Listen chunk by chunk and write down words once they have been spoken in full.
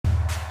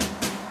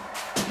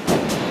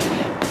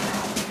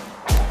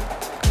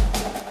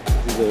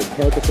the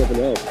carcass of an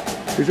elk.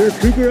 Is there a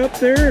cougar up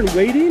there and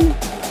waiting?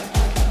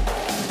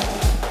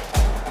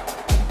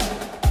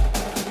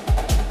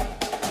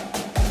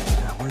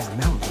 We're in the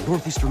mountains of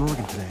northeastern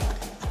Oregon today.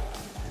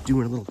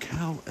 Doing a little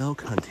cow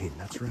elk hunting,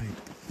 that's right.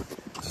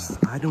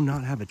 I do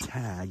not have a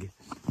tag.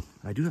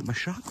 I do have my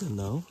shotgun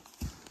though.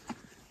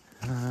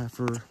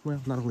 For,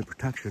 well, not only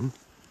protection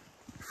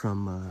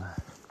from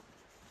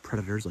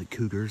predators like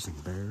cougars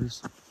and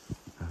bears,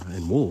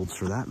 and wolves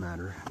for that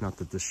matter. Not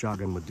that this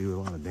shotgun would do a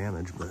lot of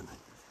damage, but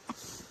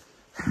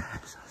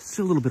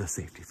still a little bit of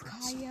safety for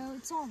us.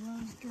 It's all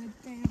those good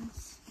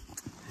things.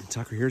 And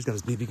Tucker here's got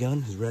his BB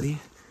gun, he's ready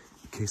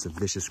in case a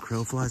vicious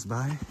crow flies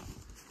by.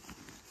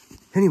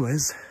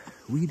 Anyways,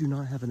 we do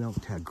not have an elk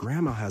tag.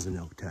 Grandma has an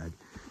elk tag,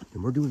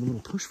 and we're doing a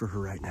little push for her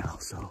right now,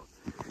 so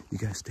you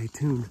guys stay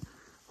tuned.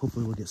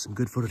 Hopefully we'll get some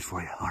good footage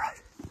for you. All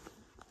right,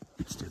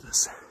 let's do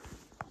this.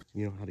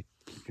 You know how to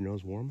keep your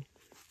nose warm?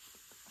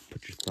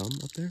 Put your thumb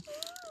up there.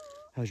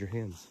 How's your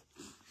hands?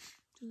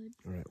 Good.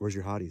 All right, where's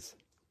your hotties?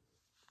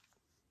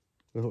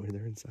 Oh,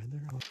 they're inside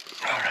there? Oh.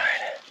 All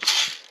right,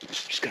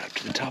 just got up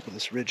to the top of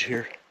this ridge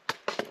here,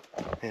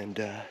 and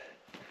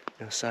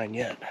no sign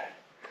yet.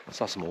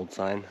 Saw some old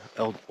sign,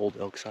 old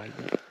elk sign,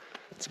 but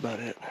that's about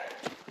it.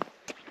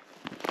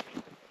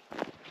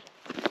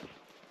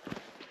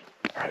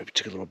 All right, we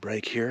took a little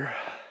break here,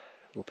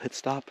 a little pit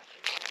stop,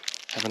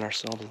 having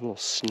ourselves a little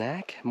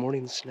snack,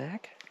 morning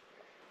snack.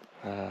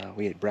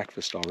 We ate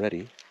breakfast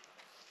already,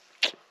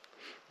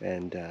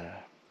 and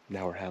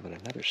now we're having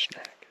another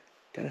snack.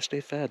 Gotta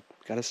stay fed,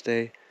 gotta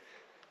stay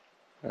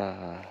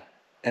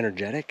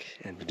energetic,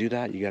 and to do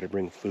that, you gotta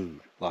bring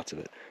food, lots of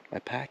it. My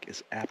pack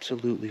is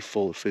absolutely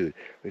full of food.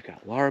 We've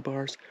got Lara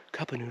bars,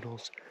 cup of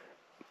noodles,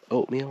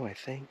 oatmeal, I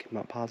think, I'm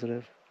not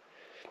positive,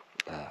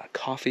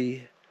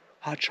 coffee,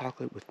 hot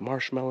chocolate with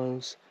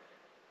marshmallows,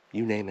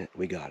 you name it,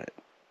 we got it.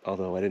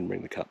 Although I didn't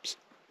bring the cups.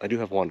 I do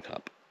have one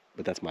cup,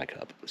 but that's my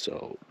cup,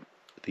 so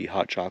the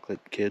hot chocolate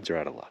kids are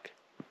out of luck.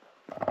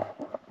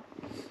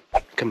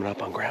 Coming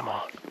up on Grandma.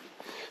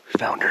 We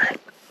found her.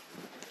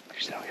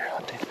 She's out here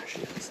hunting. There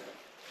she is.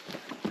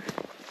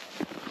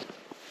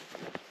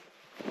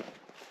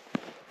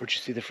 Where'd you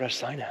see the fresh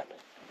sign at?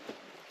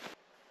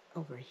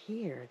 Over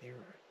here, they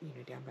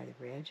were, down by the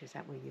bridge. Is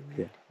that where you went?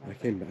 Yeah, Right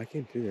I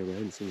came through there, but I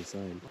didn't see the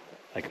sign.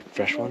 Like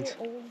fresh ones?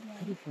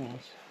 Pretty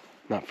fresh.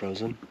 Not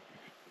frozen?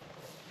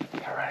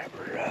 Alright,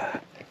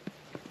 we're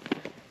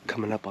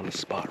coming up on a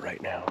spot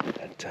right now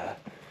that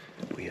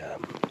we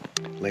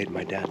laid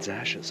my dad's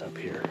ashes up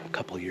here a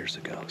couple years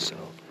ago, so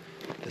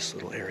this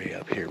little area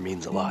up here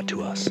means a lot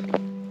to us.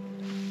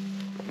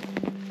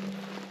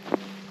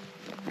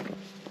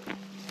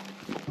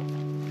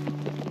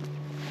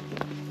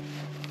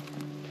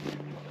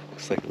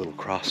 Looks like a little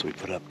cross we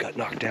put up got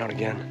knocked down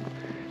again,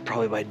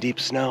 probably by deep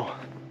snow,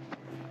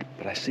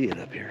 but I see it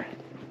up here.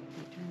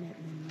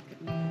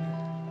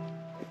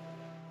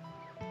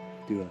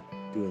 Do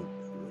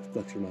a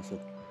flexor muscle.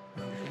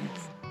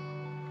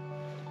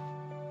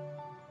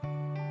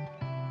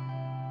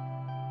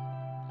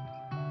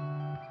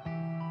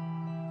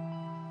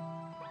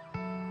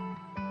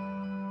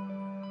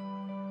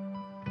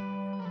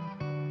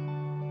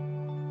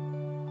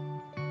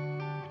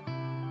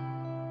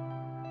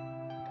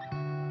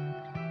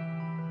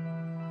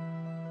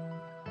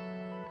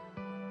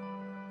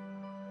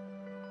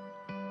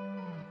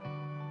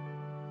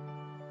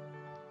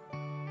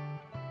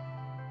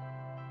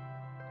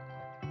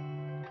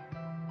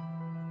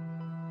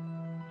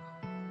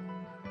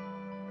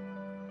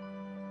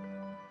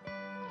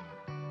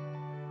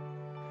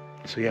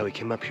 So yeah, we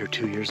came up here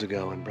 2 years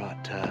ago and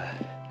brought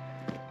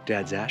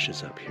Dad's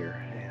ashes up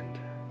here and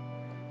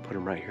put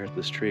them right here at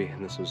this tree.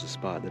 And this was a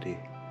spot that he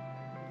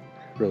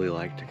really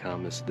liked to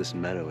come. This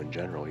meadow in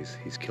general, he's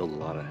killed a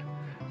lot of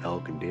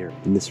elk and deer.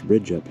 And this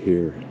ridge up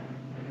here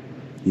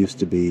used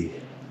to be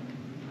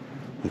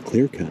a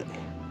clear cut.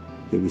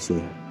 It was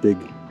a big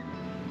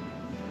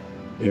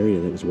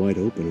area that was wide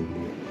open,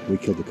 and we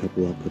killed a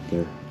couple elk up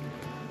there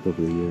over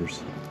the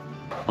years.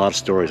 A lot of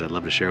stories I'd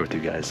love to share with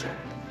you guys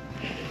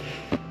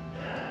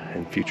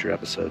in future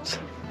episodes,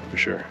 for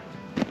sure.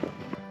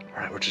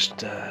 Alright, we're just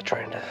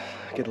trying to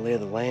get a lay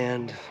of the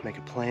land, make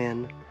a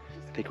plan.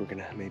 I think we're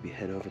gonna maybe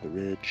head over the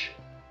ridge,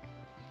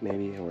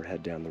 maybe, or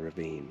head down the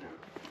ravine.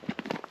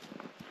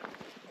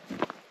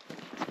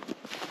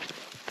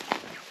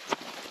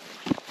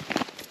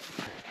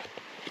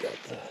 Got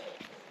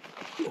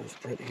the nose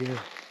print here.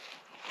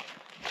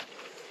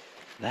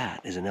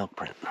 That is an elk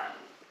print.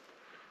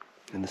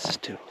 And this is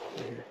two.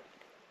 Right here.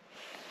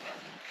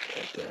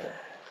 Right there.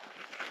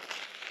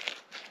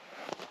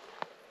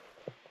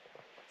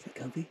 Is that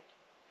comfy?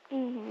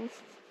 Mm-hmm.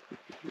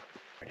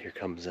 Right, here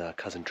comes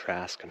Cousin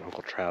Trask and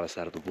Uncle Travis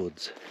out of the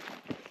woods.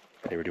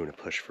 They were doing a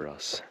push for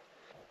us.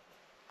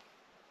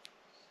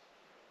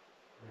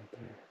 Right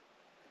there.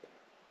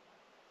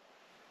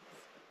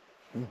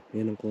 Oh,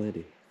 and Uncle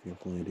Andy.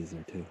 Uncle Andy's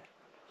there too.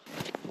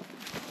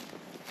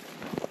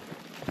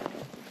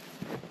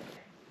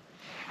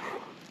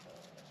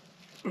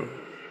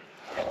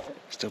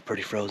 Still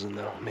pretty frozen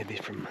though, maybe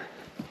from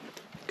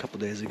couple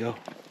days ago.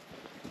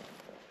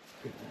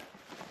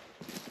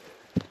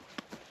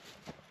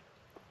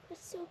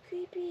 That's so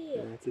creepy.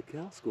 Yeah, it's a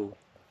cow school.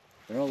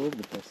 They're all over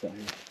the place out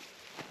here.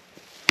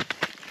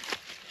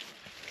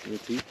 See the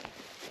teeth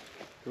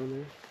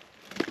on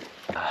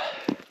there?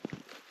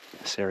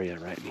 This area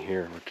right in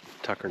here, where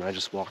Tucker and I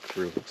just walked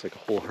through, looks like a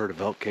whole herd of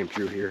elk came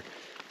through here.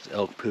 There's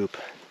elk poop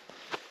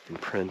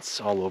and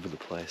prints all over the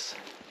place.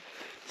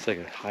 It's like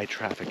a high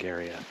traffic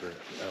area for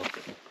elk.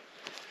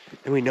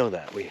 And we know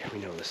that. We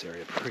know this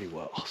area pretty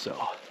well, so.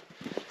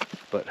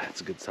 But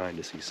it's a good sign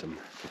to see some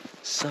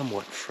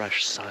somewhat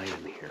fresh sign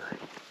in here.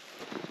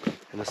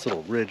 And this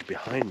little ridge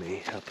behind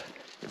me up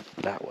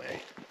that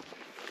way.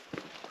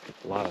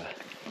 A lot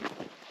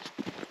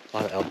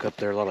of elk up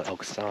there, a lot of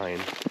elk sign.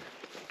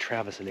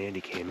 Travis and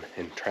Andy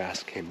and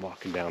Trask came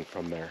walking down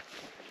from there,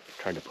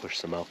 trying to push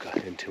some elk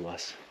into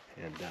us.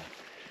 And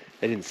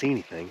they didn't see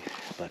anything,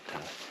 but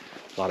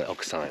a lot of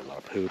elk sign, a lot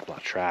of poop, a lot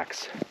of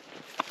tracks.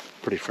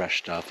 Pretty fresh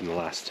stuff in the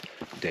last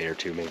day or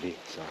two, maybe.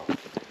 So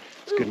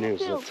it's good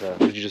news. What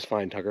did you just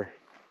find, Tucker?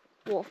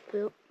 Wolf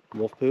poop.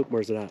 Wolf poop?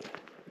 Where's it at?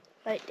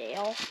 Right there.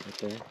 Right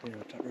there?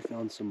 Yeah, Tucker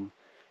found some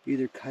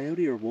either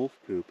coyote or wolf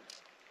poop.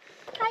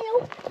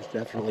 Coyote. There's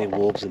definitely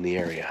wolves in the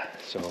area,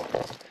 so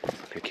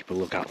gotta keep a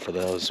lookout for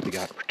those. We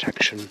got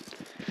protection,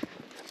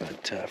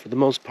 but for the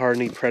most part,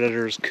 any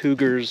predators,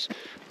 cougars,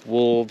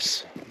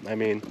 wolves, I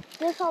mean,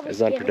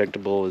 as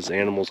unpredictable as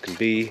animals can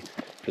be,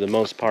 for the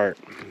most part,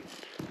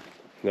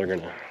 they're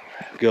gonna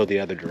go the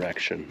other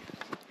direction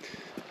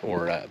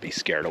or be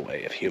scared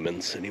away of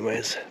humans.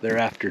 Anyways, they're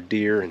after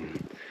deer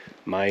and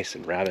mice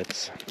and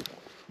rabbits,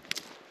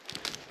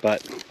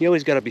 but you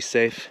always gotta be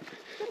safe,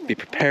 be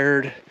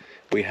prepared.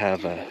 We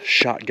have a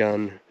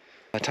shotgun.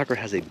 Tucker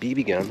has a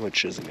BB gun,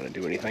 which isn't going to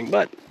do anything,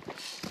 but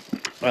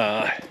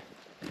I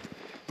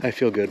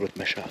feel good with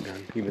my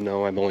shotgun, even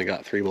though I've only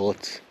got 3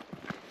 bullets.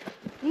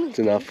 It's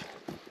enough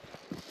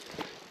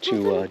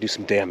to do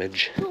some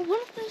damage. But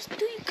what if there's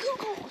 3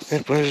 cougars?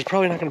 Well, there's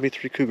probably not going to be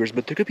 3 cougars,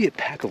 but there could be a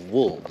pack of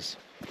wolves.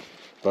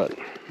 But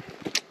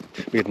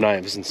we have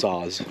knives and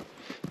saws.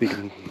 We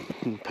can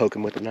poke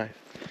them with a knife.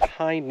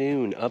 High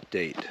noon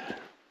update.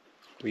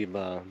 We've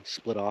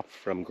split off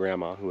from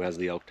Grandma, who has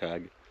the elk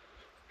tag.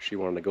 She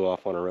wanted to go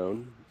off on her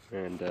own,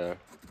 and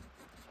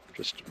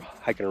just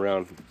hiking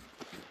around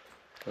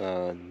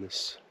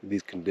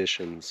these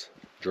conditions,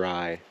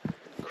 dry,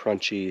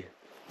 crunchy,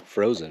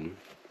 frozen.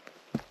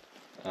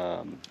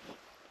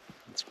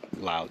 It's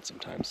loud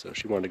sometimes, so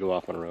she wanted to go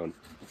off on her own.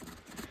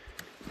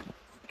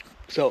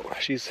 So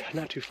she's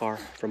not too far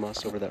from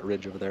us over that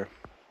ridge over there.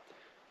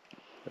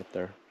 Right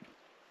there.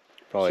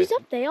 Probably. She's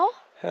up there.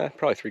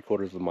 Probably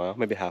 3/4 of a mile,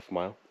 maybe half a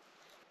mile.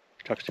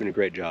 Tuck's doing a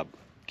great job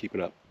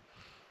keeping up.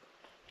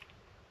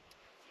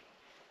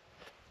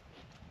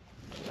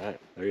 All right,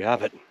 there you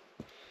have it.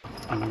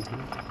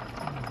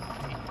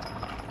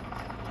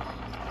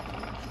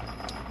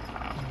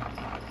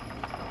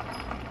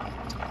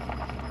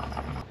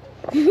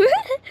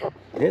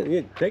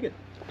 Yeah, take it.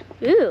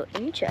 Ooh,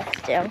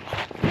 interesting.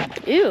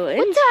 Ooh,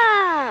 what's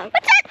up?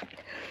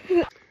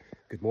 What's up?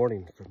 Good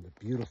morning from the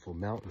beautiful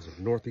mountains of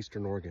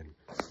northeastern Oregon.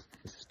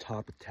 This is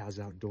Todd with Taz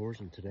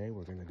Outdoors, and today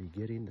we're going to be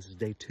this is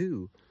day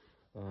 2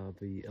 of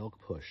the elk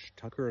push.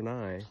 Tucker and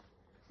I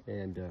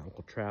and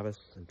Uncle Travis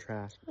and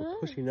Trask were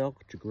pushing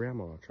elk to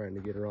Grandma, trying to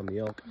get her on the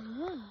elk.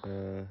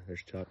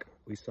 There's Tuck.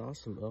 We saw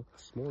some elk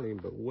this morning,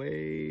 but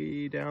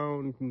way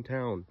down in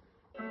town,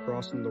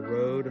 crossing the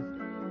road.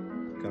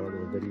 Got a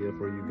little video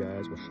for you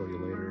guys. We'll show you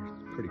later.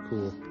 It's pretty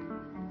cool.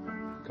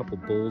 A couple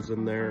bulls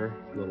in there,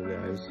 little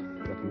guys,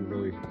 nothing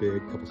really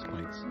big, couple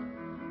spikes,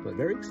 but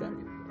very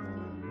exciting.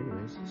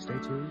 Anyways, stay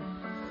tuned.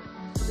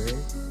 Today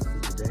is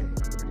the day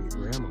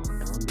we're gonna get Grandma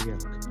on the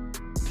elk.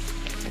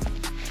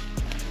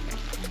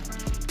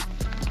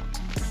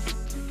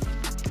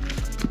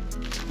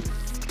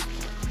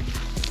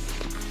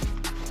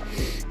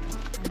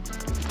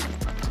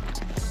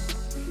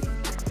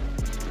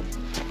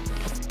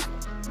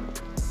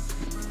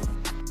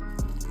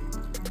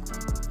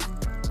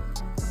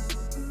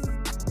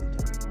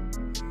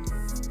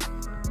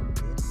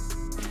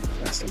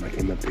 Last time I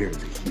came up here, it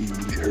was a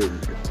huge herd.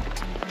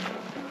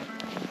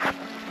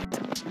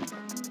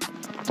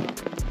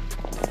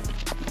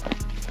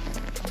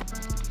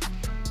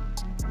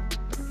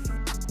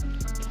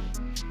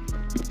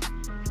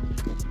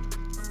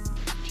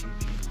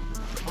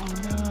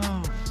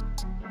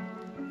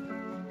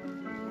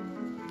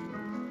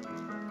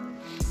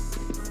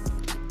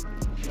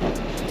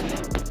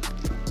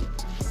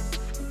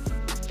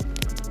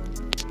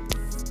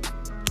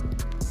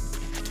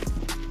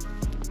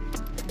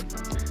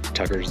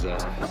 Tucker's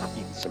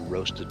eating some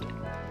roasted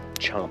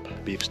chomp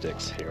beef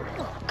sticks here.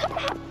 Oh, come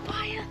on,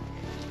 fire.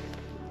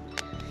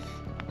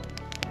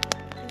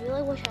 I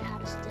really wish I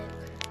had a stick.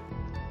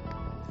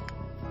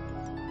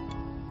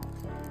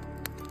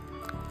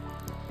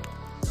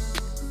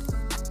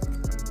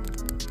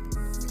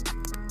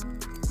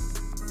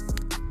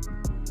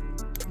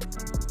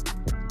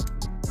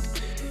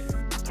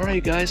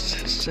 Alright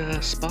guys,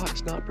 this spot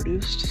is not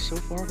produced so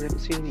far. We haven't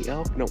seen any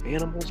elk, no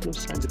animals, no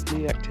signs of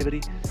any activity.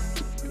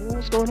 Don't know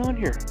what's going on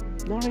here.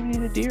 Not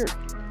even a deer.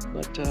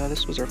 But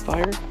this was our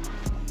fire.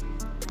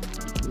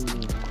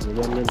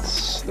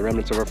 The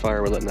remnants of our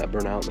fire, we're letting that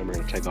burn out and then we're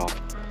going to take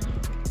off.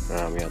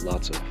 We had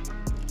lots of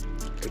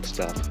good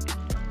stuff.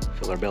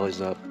 Fill our bellies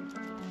up.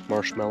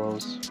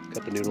 Marshmallows,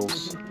 cup of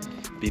noodles,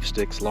 beef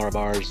sticks, Lara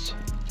bars,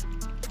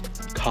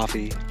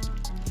 coffee.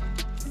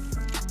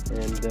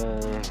 And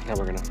now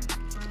we're going to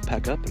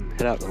pack up and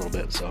head out in a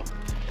little bit, so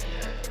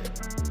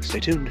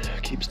stay tuned,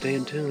 keep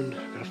staying tuned.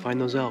 Gotta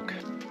find those elk.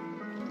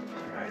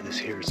 Alright, this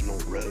here is an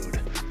old road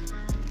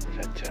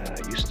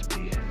that used to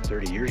be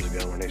 30 years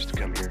ago when I used to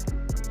come here.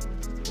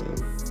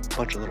 A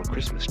bunch of little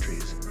Christmas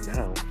trees.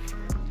 Now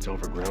it's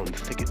overgrown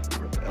thicket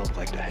where the elk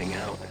like to hang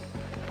out.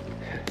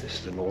 This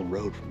is an old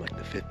road from like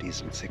the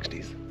 50s and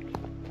 60s.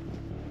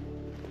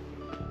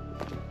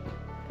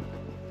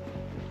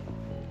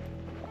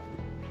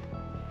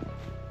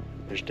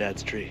 There's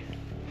Dad's tree.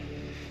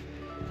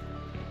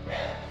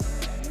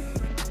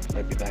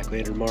 Might be back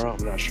later tomorrow,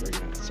 I'm not sure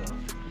yet, so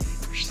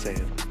just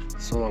saying.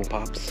 So long,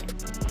 Pops.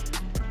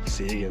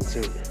 See you again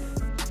soon.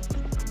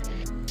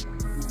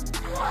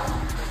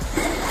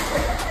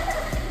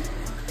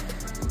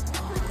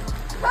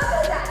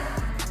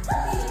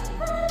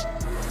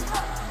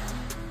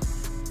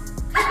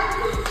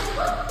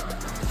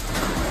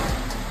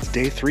 It's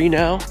day 3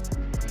 now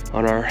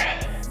on our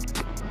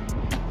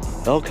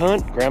elk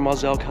hunt,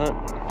 Grandma's elk hunt.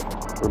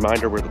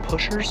 Reminder, we're the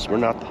pushers, we're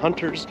not the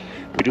hunters.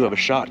 We do have a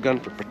shotgun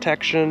for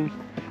protection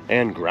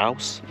and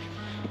grouse.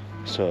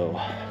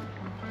 So,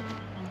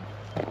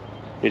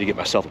 need to get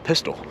myself a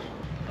pistol.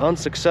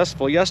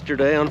 Unsuccessful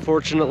yesterday,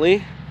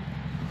 unfortunately.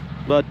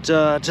 But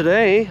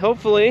today,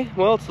 hopefully,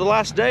 well, it's the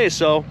last day,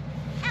 so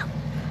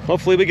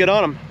hopefully we get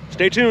on them.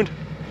 Stay tuned.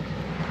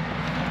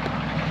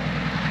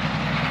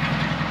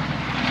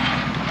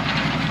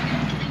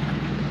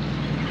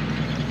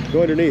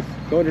 Go underneath,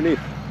 go underneath.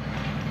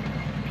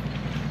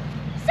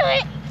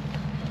 Sorry.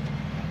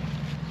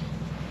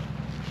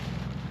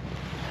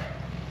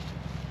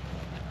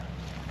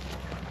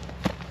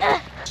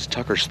 This is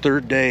Tucker's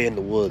 3rd day in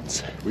the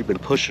woods. We've been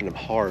pushing him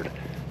hard,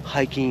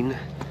 hiking,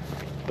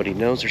 but he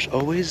knows there's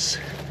always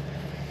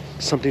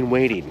something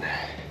waiting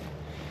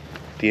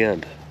at the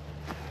end,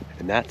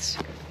 and that's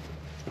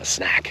a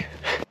snack.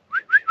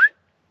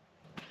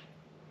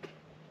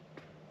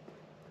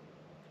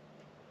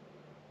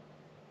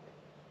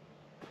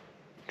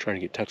 Trying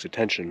to get Tuck's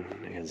attention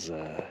is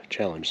a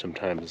challenge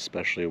sometimes,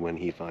 especially when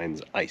he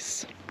finds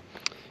ice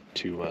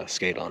to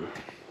skate on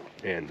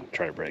and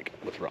try to break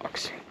with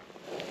rocks.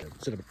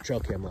 Set up a trail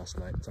cam last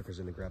night. Tucker's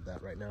gonna grab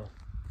that right now.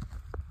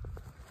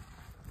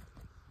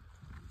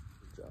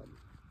 Good job.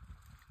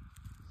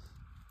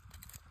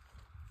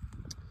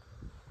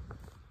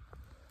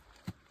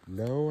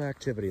 No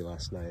activity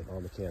last night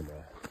on the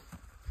camera,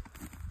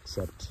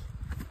 except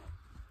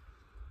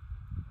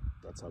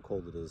that's how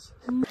cold it is.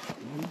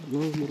 No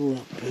little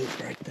elk poop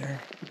right there.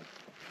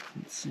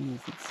 Let's see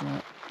if it's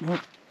not.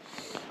 Nope.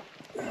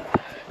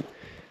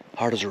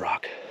 Hard as a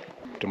rock.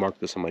 To mark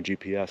this on my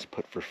GPS,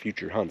 put for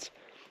future hunts,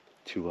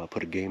 to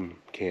put a game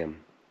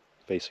cam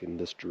facing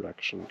this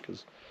direction,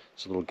 because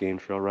there's a little game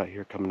trail right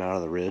here coming out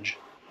of the ridge.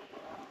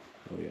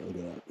 Oh yeah, look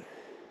at that.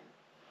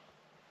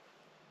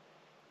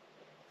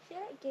 See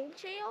that game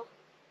trail?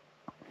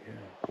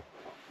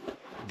 Yeah.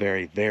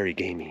 Very, very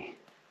gamey.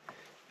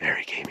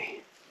 Very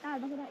gamey.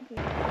 Dad, look at that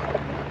game.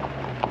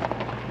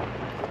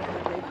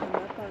 They come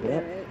up on, on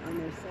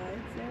their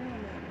sides there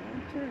on that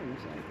long turn,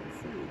 so I can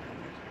see.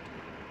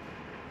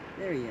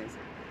 There he is.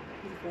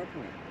 He's a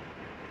 4-point.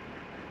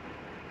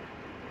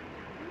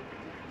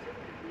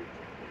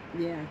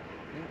 Yeah,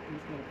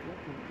 he's got a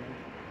 4-point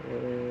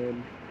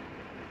there.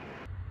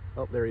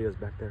 Oh, there he is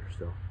back there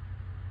still.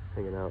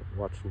 Hanging out,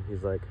 watching.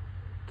 He's like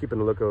keeping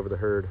a look over the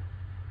herd.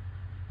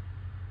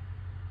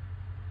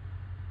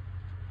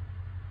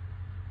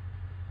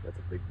 That's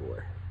a big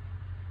boy.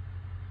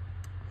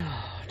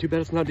 Too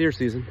bad it's not deer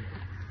season.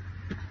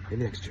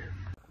 Maybe next year.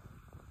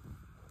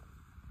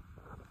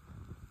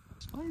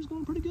 This fire's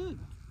going pretty good.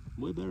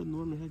 Way better than the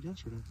one we had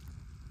yesterday.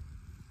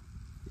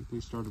 I think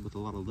we started with a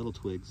lot of little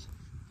twigs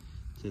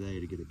today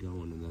to get it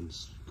going, and then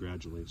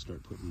gradually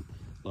start putting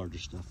larger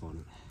stuff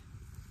on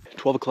it.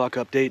 12 o'clock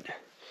update.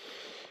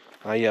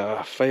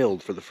 I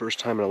failed for the first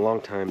time in a long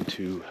time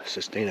to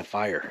sustain a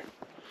fire.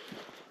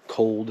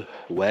 Cold,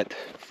 wet,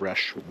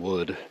 fresh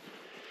wood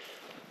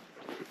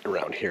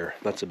around here.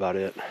 That's about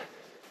it.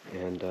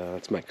 And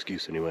that's my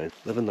excuse anyways.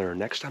 Live and learn.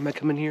 Next time I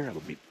come in here, I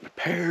will be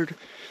prepared.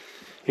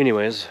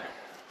 Anyways,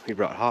 we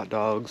brought hot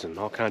dogs and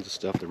all kinds of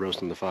stuff to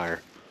roast in the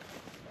fire.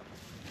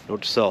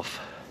 Note to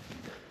self,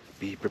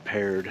 be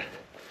prepared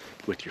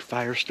with your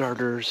fire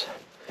starters,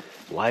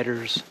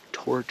 lighters,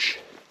 torch,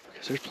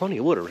 because there's plenty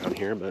of wood around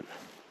here, but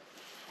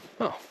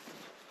oh,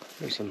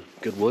 there's some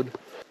good wood.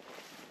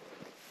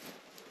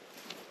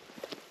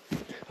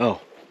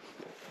 Oh,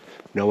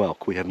 no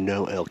elk. We have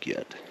no elk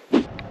yet.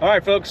 All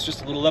right, folks,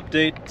 just a little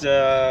update.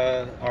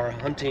 Our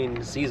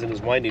hunting season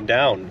is winding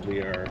down. We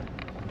are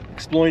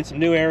exploring some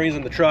new areas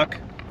in the truck.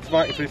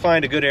 If we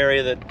find a good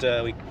area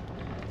that we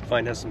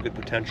find has some good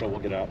potential,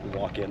 we'll get out and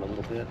walk in a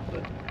little bit.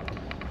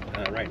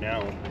 But right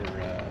now, we're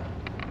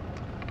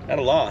at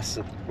a loss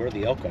of where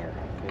the elk are,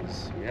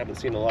 because we haven't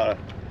seen a lot of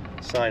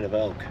sign of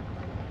elk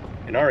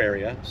in our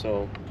area.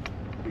 So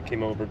we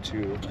came over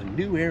to a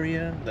new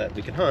area that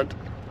we can hunt.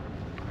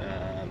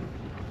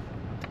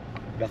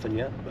 Nothing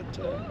yet,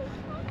 but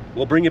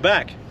we'll bring you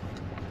back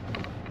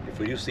if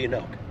we do see an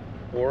elk,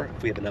 or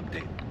if we have an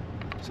update.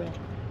 So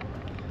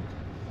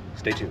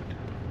stay tuned.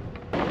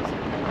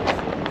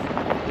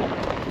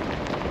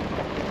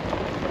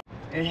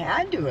 It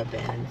had to have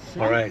been.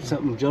 All right,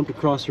 something jumped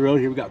across the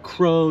road here. We got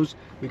crows,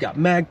 we got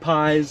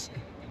magpies.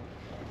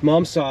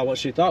 Mom saw what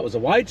she thought was a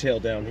whitetail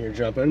down here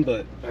jumping,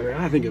 but I mean,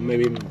 I think it may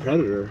be a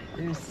predator.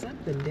 There's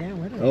something down.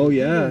 What are Oh they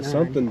yeah, doing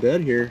something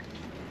dead here.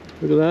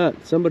 Look at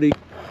that. Somebody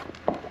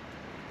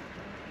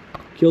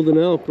killed an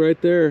elk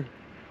right there.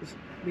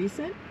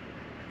 Recent?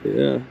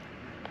 Yeah.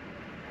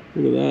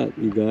 Look at that,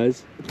 you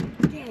guys.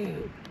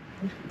 Dang.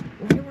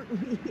 Why weren't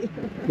we here?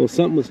 Well,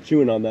 something was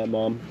chewing on that,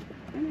 Mom.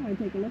 I know, I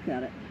take a look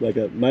at it. Like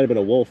it might have been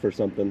a wolf or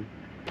something.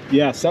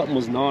 Yeah, something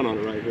was gnawing on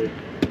it right here.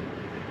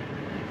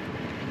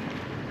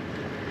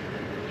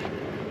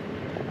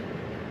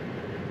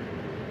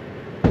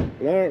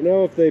 And I don't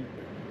know if they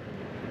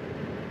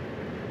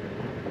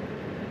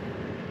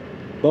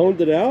boned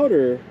it out,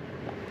 or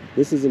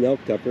this is an elk,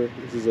 Tucker.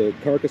 This is a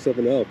carcass of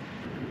an elk.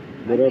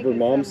 Whatever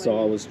Mom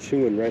saw was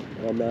chewing right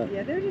on that.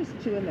 Yeah, they're just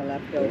chewing the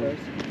leftovers.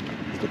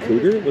 Is it a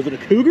cougar? Was it a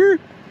cougar?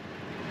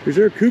 Is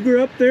there a cougar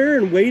up there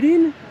and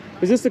waiting?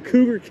 Is this a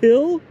cougar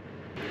kill?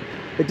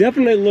 It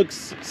definitely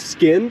looks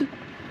skinned.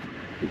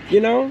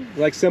 You know,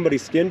 like somebody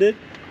skinned it.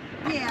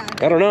 Yeah.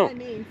 I don't know. I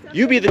mean,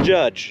 You be the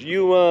judge.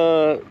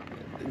 You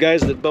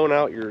guys that bone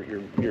out your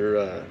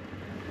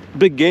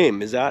big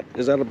game. Is that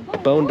a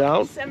boned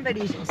out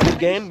Somebody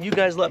game? You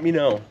guys let me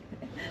know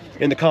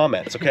in the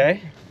comments,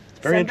 okay? It's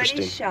very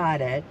interesting. Somebody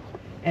shot it,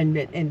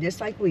 and just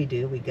like we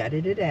do, we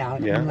gutted it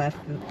out Yeah. and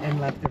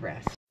left the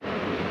rest.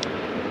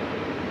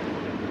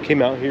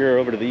 Came out here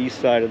over to the east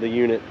side of the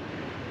unit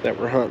that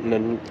we're hunting,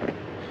 and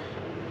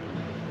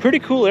pretty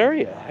cool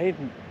area. I had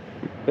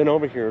been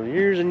over here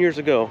years and years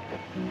ago,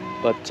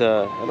 but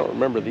I don't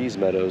remember these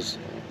meadows.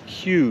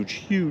 Huge,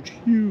 huge,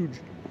 huge.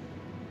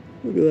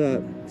 Look at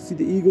that. See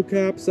the eagle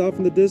caps off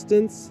in the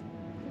distance?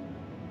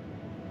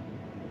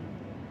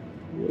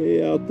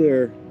 Way out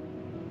there.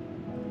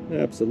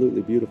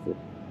 Absolutely beautiful.